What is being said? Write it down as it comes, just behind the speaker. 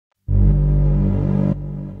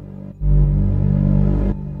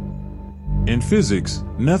In physics,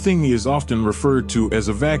 nothing is often referred to as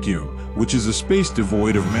a vacuum, which is a space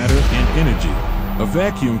devoid of matter and energy. A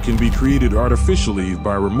vacuum can be created artificially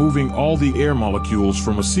by removing all the air molecules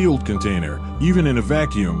from a sealed container. Even in a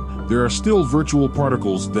vacuum, there are still virtual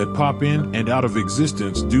particles that pop in and out of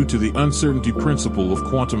existence due to the uncertainty principle of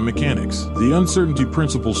quantum mechanics. The uncertainty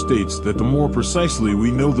principle states that the more precisely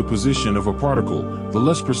we know the position of a particle, the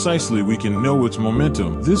less precisely we can know its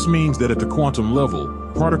momentum. This means that at the quantum level,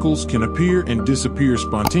 particles can appear and disappear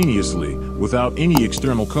spontaneously without any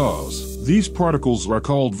external cause. These particles are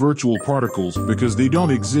called virtual particles because they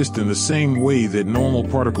don't exist in the same way that normal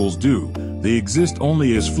particles do. They exist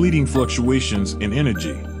only as fleeting fluctuations in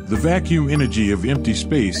energy. The vacuum energy of empty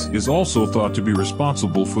space is also thought to be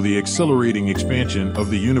responsible for the accelerating expansion of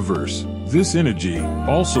the universe. This energy,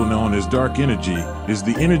 also known as dark energy, is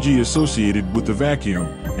the energy associated with the vacuum,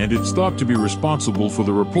 and it's thought to be responsible for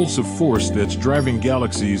the repulsive force that's driving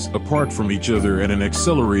galaxies apart from each other at an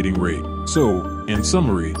accelerating rate. So, in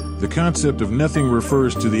summary, the concept of nothing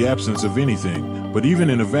refers to the absence of anything, but even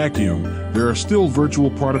in a vacuum, there are still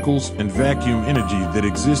virtual particles and vacuum energy that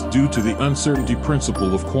exist due to the uncertainty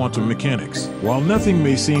principle of quantum mechanics. While nothing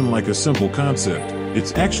may seem like a simple concept,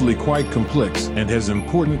 it's actually quite complex and has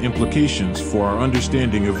important implications for our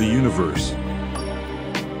understanding of the universe.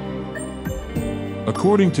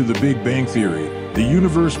 According to the Big Bang Theory, the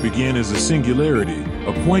universe began as a singularity,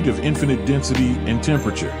 a point of infinite density and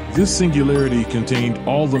temperature. This singularity contained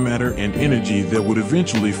all the matter and energy that would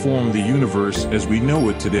eventually form the universe as we know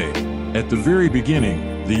it today. At the very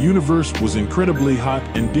beginning, the universe was incredibly hot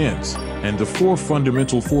and dense, and the four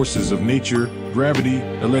fundamental forces of nature, gravity,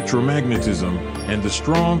 electromagnetism, and the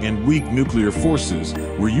strong and weak nuclear forces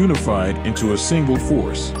were unified into a single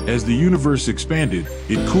force. As the universe expanded,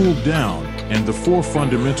 it cooled down, and the four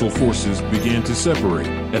fundamental forces began to separate.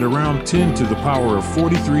 At around 10 to the power of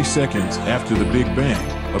 43 seconds after the Big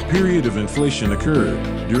Bang, a period of inflation occurred,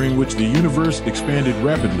 during which the universe expanded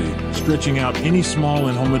rapidly, stretching out any small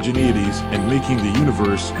inhomogeneities and making the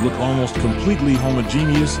universe look almost completely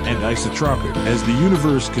homogeneous and isotropic. As the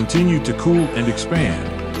universe continued to cool and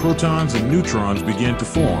expand, protons and neutrons began to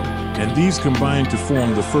form, and these combined to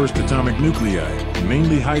form the first atomic nuclei,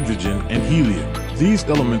 mainly hydrogen and helium. These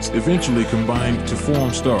elements eventually combined to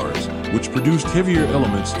form stars, which produced heavier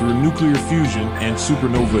elements through nuclear fusion and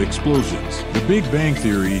supernova explosions. The Big Bang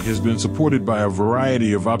Theory has been supported by a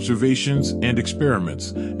variety of observations and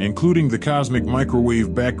experiments, including the cosmic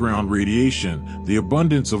microwave background radiation, the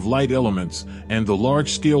abundance of light elements, and the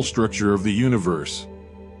large-scale structure of the universe.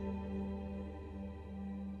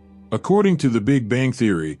 According to the Big Bang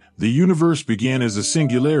Theory, the universe began as a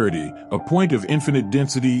singularity, a point of infinite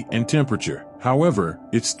density and temperature. However,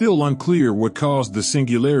 it's still unclear what caused the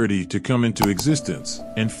singularity to come into existence.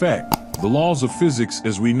 In fact, the laws of physics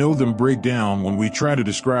as we know them break down when we try to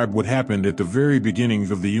describe what happened at the very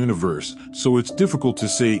beginning of the universe, so it's difficult to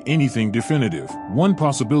say anything definitive. One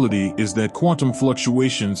possibility is that quantum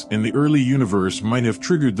fluctuations in the early universe might have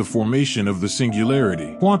triggered the formation of the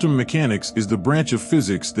singularity. Quantum mechanics is the branch of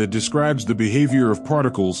physics that describes the behavior of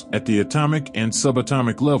particles at the atomic and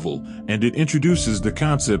subatomic level, and it introduces the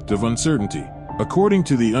concept of uncertainty. According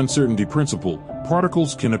to the uncertainty principle,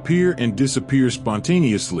 particles can appear and disappear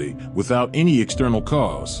spontaneously without any external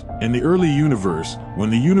cause. In the early universe, when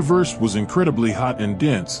the universe was incredibly hot and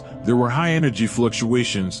dense, there were high-energy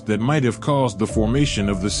fluctuations that might have caused the formation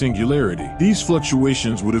of the singularity. These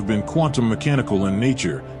fluctuations would have been quantum mechanical in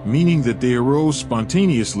nature, meaning that they arose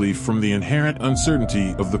spontaneously from the inherent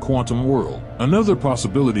uncertainty of the quantum world. Another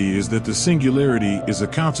possibility is that the singularity is a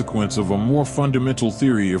consequence of a more fundamental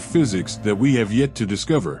theory of physics that we have yet to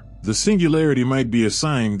discover. The singularity might be a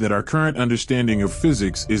sign that our current understanding of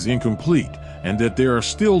physics is incomplete, and that there are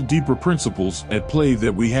still deeper principles at play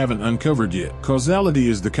that we haven't uncovered yet. Causality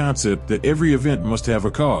is the concept that every event must have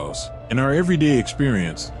a cause. In our everyday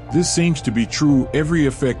experience, this seems to be true. Every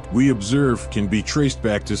effect we observe can be traced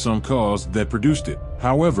back to some cause that produced it.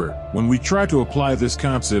 However, when we try to apply this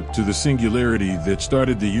concept to the singularity that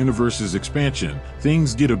started the universe's expansion,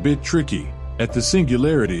 things get a bit tricky. At the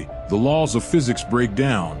singularity, the laws of physics break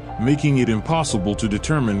down, making it impossible to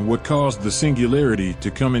determine what caused the singularity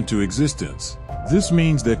to come into existence. This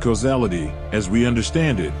means that causality, as we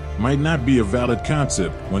understand it, might not be a valid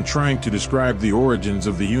concept when trying to describe the origins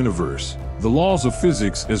of the universe. The laws of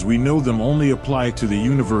physics as we know them only apply to the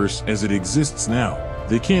universe as it exists now.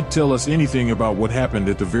 They can't tell us anything about what happened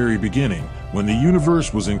at the very beginning, when the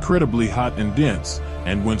universe was incredibly hot and dense,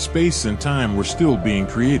 and when space and time were still being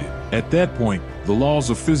created. At that point, the laws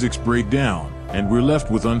of physics break down, and we're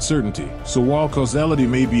left with uncertainty. So while causality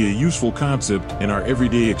may be a useful concept in our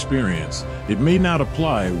everyday experience, it may not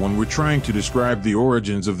apply when we're trying to describe the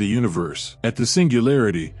origins of the universe. At the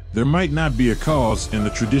singularity, there might not be a cause in the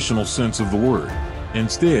traditional sense of the word.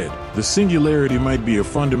 Instead, the singularity might be a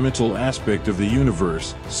fundamental aspect of the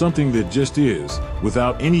universe, something that just is,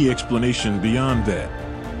 without any explanation beyond that.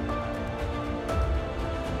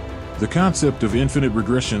 The concept of infinite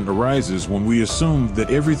regression arises when we assume that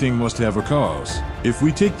everything must have a cause. If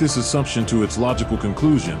we take this assumption to its logical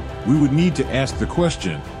conclusion, we would need to ask the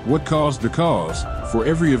question, what caused the cause, for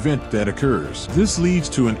every event that occurs? This leads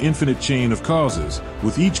to an infinite chain of causes,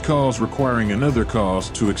 with each cause requiring another cause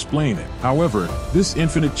to explain it. However, this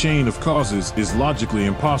infinite chain of causes is logically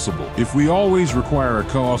impossible. If we always require a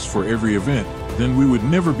cause for every event, then we would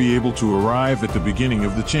never be able to arrive at the beginning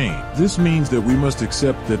of the chain. This means that we must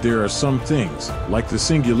accept that there are some things, like the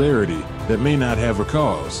singularity, that may not have a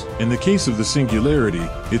cause. In the case of the singularity,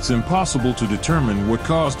 it's impossible to determine what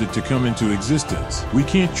caused it to come into existence. We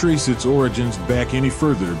can't trace its origins back any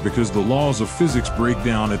further because the laws of physics break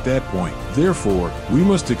down at that point. Therefore, we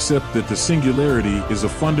must accept that the singularity is a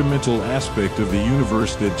fundamental aspect of the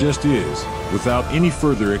universe that just is, without any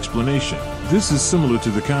further explanation. This is similar to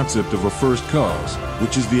the concept of a first cause,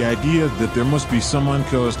 which is the idea that there must be some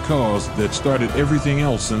uncaused cause that started everything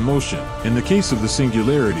else in motion. In the case of the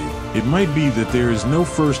singularity, it might be that there is no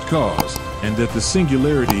first cause, and that the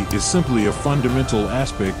singularity is simply a fundamental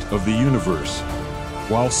aspect of the universe.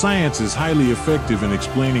 While science is highly effective in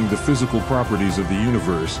explaining the physical properties of the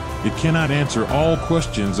universe, it cannot answer all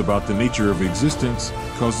questions about the nature of existence,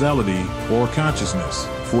 causality, or consciousness.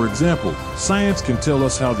 For example, science can tell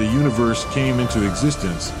us how the universe came into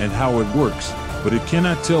existence and how it works, but it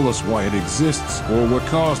cannot tell us why it exists or what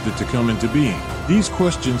caused it to come into being. These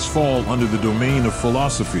questions fall under the domain of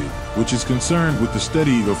philosophy, which is concerned with the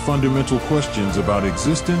study of fundamental questions about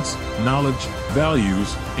existence, knowledge,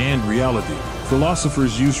 values, and reality.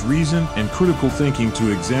 Philosophers use reason and critical thinking to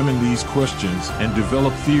examine these questions and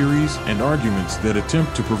develop theories and arguments that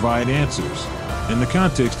attempt to provide answers. In the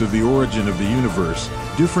context of the origin of the universe,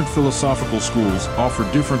 different philosophical schools offer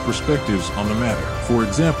different perspectives on the matter. For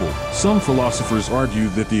example, some philosophers argue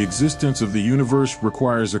that the existence of the universe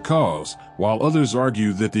requires a cause, while others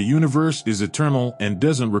argue that the universe is eternal and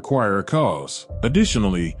doesn't require a cause.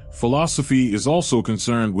 Additionally, philosophy is also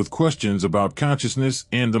concerned with questions about consciousness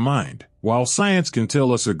and the mind. While science can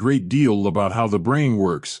tell us a great deal about how the brain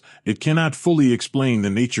works, it cannot fully explain the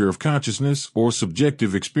nature of consciousness or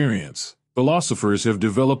subjective experience. Philosophers have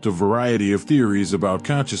developed a variety of theories about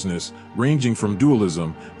consciousness, ranging from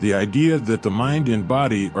dualism, the idea that the mind and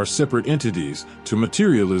body are separate entities, to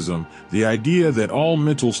materialism, the idea that all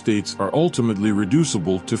mental states are ultimately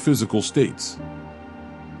reducible to physical states.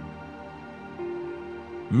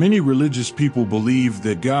 Many religious people believe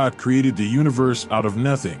that God created the universe out of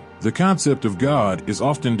nothing. The concept of God is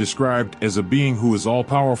often described as a being who is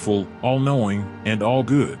all-powerful, all-knowing, and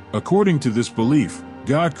all-good. According to this belief,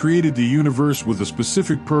 God created the universe with a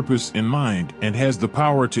specific purpose in mind and has the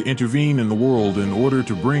power to intervene in the world in order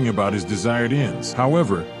to bring about his desired ends.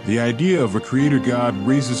 However, the idea of a creator God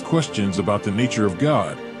raises questions about the nature of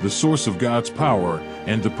God, the source of God's power,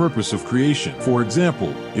 and the purpose of creation. For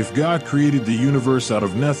example, if God created the universe out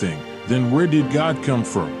of nothing, then where did God come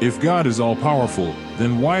from? If God is all-powerful,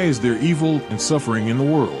 then why is there evil and suffering in the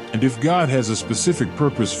world? And if God has a specific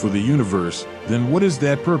purpose for the universe, then what is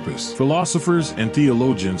that purpose? Philosophers and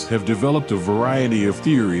theologians have developed a variety of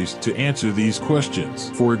theories to answer these questions.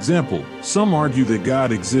 For example, some argue that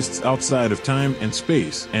God exists outside of time and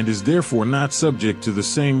space and is therefore not subject to the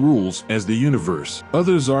same rules as the universe.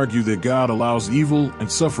 Others argue that God allows evil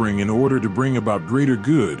and suffering in order to bring about greater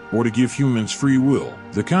good or to give humans free will.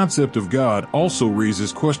 The concept of God also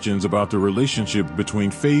raises questions about the relationship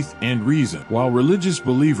between faith and reason. While religious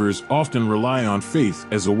believers often rely on faith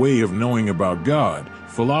as a way of knowing about God,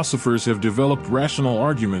 philosophers have developed rational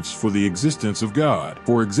arguments for the existence of God.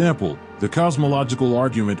 For example, the cosmological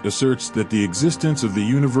argument asserts that the existence of the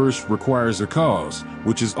universe requires a cause,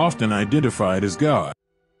 which is often identified as God.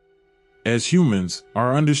 As humans,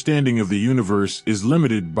 our understanding of the universe is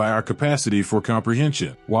limited by our capacity for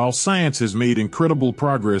comprehension. While science has made incredible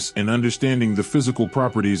progress in understanding the physical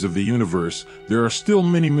properties of the universe, there are still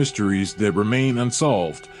many mysteries that remain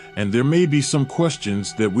unsolved, and there may be some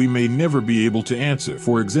questions that we may never be able to answer.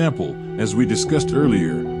 For example, as we discussed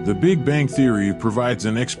earlier, the Big Bang Theory provides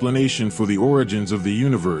an explanation for the origins of the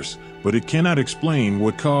universe, but it cannot explain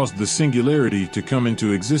what caused the singularity to come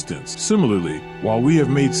into existence. Similarly, while we have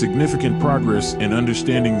made significant progress in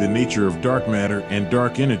understanding the nature of dark matter and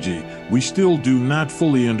dark energy, we still do not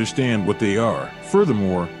fully understand what they are.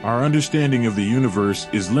 Furthermore, our understanding of the universe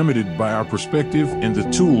is limited by our perspective and the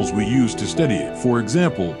tools we use to study it. For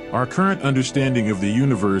example, our current understanding of the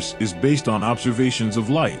universe is based on observations of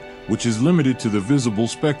light, which is limited to the visible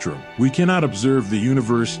spectrum. We cannot observe the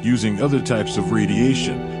universe using other types of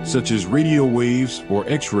radiation, such as radio waves or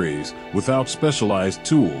X-rays, without specialized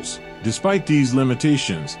tools. Despite these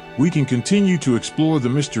limitations, we can continue to explore the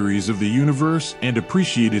mysteries of the universe and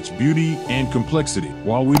appreciate its beauty and complexity.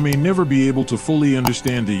 While we may never be able to fully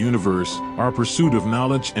understand the universe, our pursuit of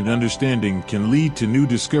knowledge and understanding can lead to new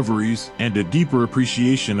discoveries and a deeper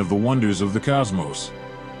appreciation of the wonders of the cosmos.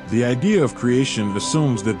 The idea of creation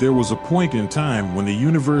assumes that there was a point in time when the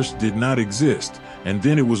universe did not exist, and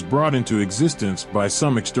then it was brought into existence by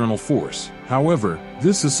some external force. However,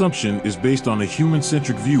 this assumption is based on a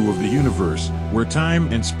human-centric view of the universe, where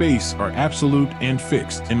time and space are absolute and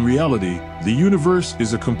fixed. In reality, the universe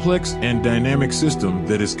is a complex and dynamic system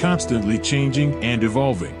that is constantly changing and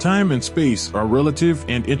evolving. Time and space are relative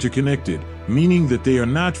and interconnected, meaning that they are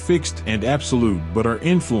not fixed and absolute but are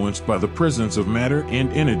influenced by the presence of matter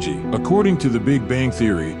and energy. According to the Big Bang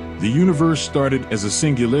Theory, the universe started as a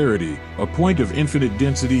singularity, a point of infinite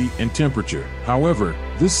density and temperature. However,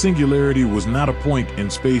 this singularity was not a point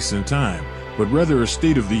in space and time, but rather a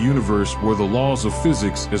state of the universe where the laws of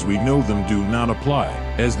physics as we know them do not apply.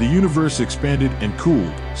 As the universe expanded and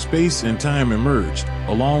cooled, space and time emerged,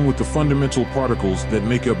 along with the fundamental particles that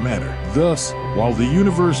make up matter. Thus, while the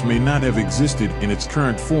universe may not have existed in its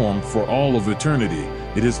current form for all of eternity,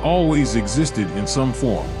 it has always existed in some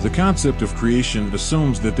form. The concept of creation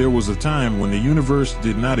assumes that there was a time when the universe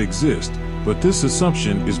did not exist, but this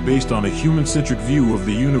assumption is based on a human-centric view of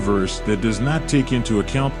the universe that does not take into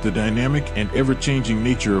account the dynamic and ever-changing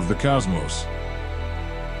nature of the cosmos.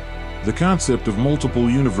 The concept of multiple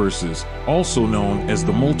universes, also known as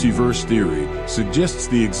the multiverse theory, suggests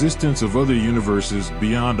the existence of other universes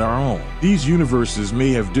beyond our own. These universes may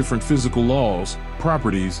have different physical laws,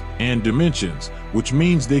 properties, and dimensions, which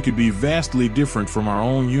means they could be vastly different from our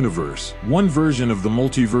own universe. One version of the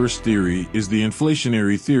multiverse theory is the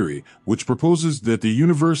inflationary theory, which proposes that the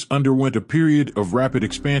universe underwent a period of rapid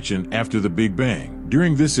expansion after the Big Bang.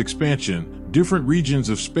 During this expansion, different regions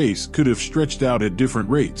of space could have stretched out at different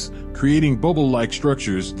rates, creating bubble-like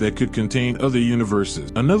structures that could contain other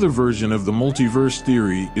universes. Another version of the multiverse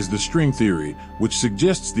theory is the string theory, which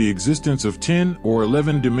suggests the existence of 10 or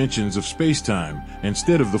 11 dimensions of space-time,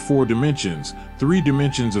 instead of the 4 dimensions, 3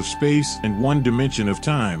 dimensions of space and 1 dimension of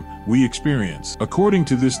time we experience. According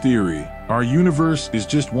to this theory, our universe is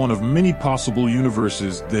just one of many possible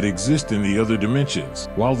universes that exist in the other dimensions.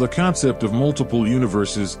 While the concept of multiple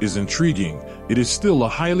universes is intriguing, it is still a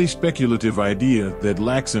highly speculative idea that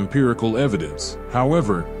lacks empirical evidence.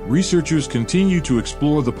 However, researchers continue to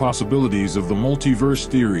explore the possibilities of the multiverse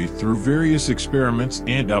theory through various experiments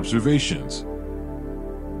and observations.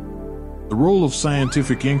 The role of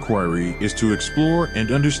scientific inquiry is to explore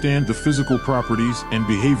and understand the physical properties and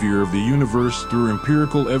behavior of the universe through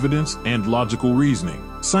empirical evidence and logical reasoning.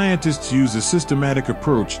 Scientists use a systematic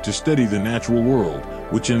approach to study the natural world,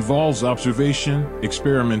 which involves observation,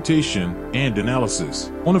 experimentation, and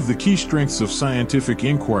analysis. One of the key strengths of scientific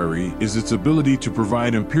inquiry is its ability to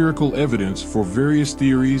provide empirical evidence for various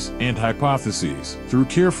theories and hypotheses. Through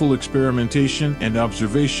careful experimentation and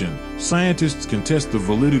observation, scientists can test the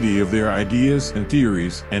validity of their ideas and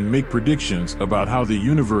theories and make predictions about how the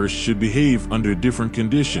universe should behave under different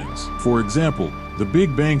conditions. For example, the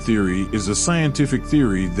Big Bang Theory is a scientific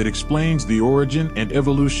theory that explains the origin and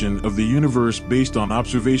evolution of the universe based on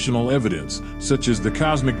observational evidence, such as the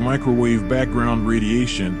cosmic microwave background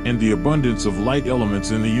radiation and the abundance of light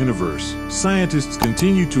elements in the universe. Scientists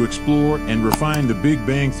continue to explore and refine the Big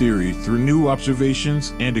Bang Theory through new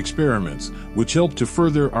observations and experiments, which help to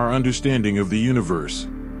further our understanding of the universe.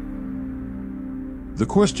 The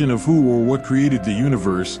question of who or what created the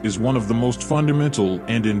universe is one of the most fundamental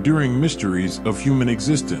and enduring mysteries of human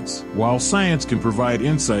existence. While science can provide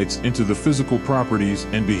insights into the physical properties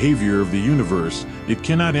and behavior of the universe, it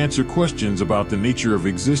cannot answer questions about the nature of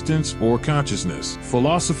existence or consciousness.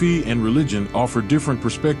 Philosophy and religion offer different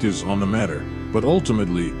perspectives on the matter, but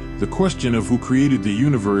ultimately, the question of who created the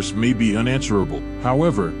universe may be unanswerable.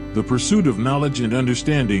 However, the pursuit of knowledge and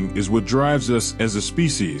understanding is what drives us as a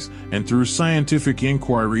species, and through scientific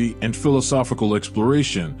inquiry and philosophical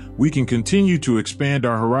exploration, we can continue to expand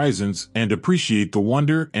our horizons and appreciate the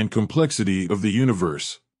wonder and complexity of the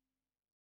universe.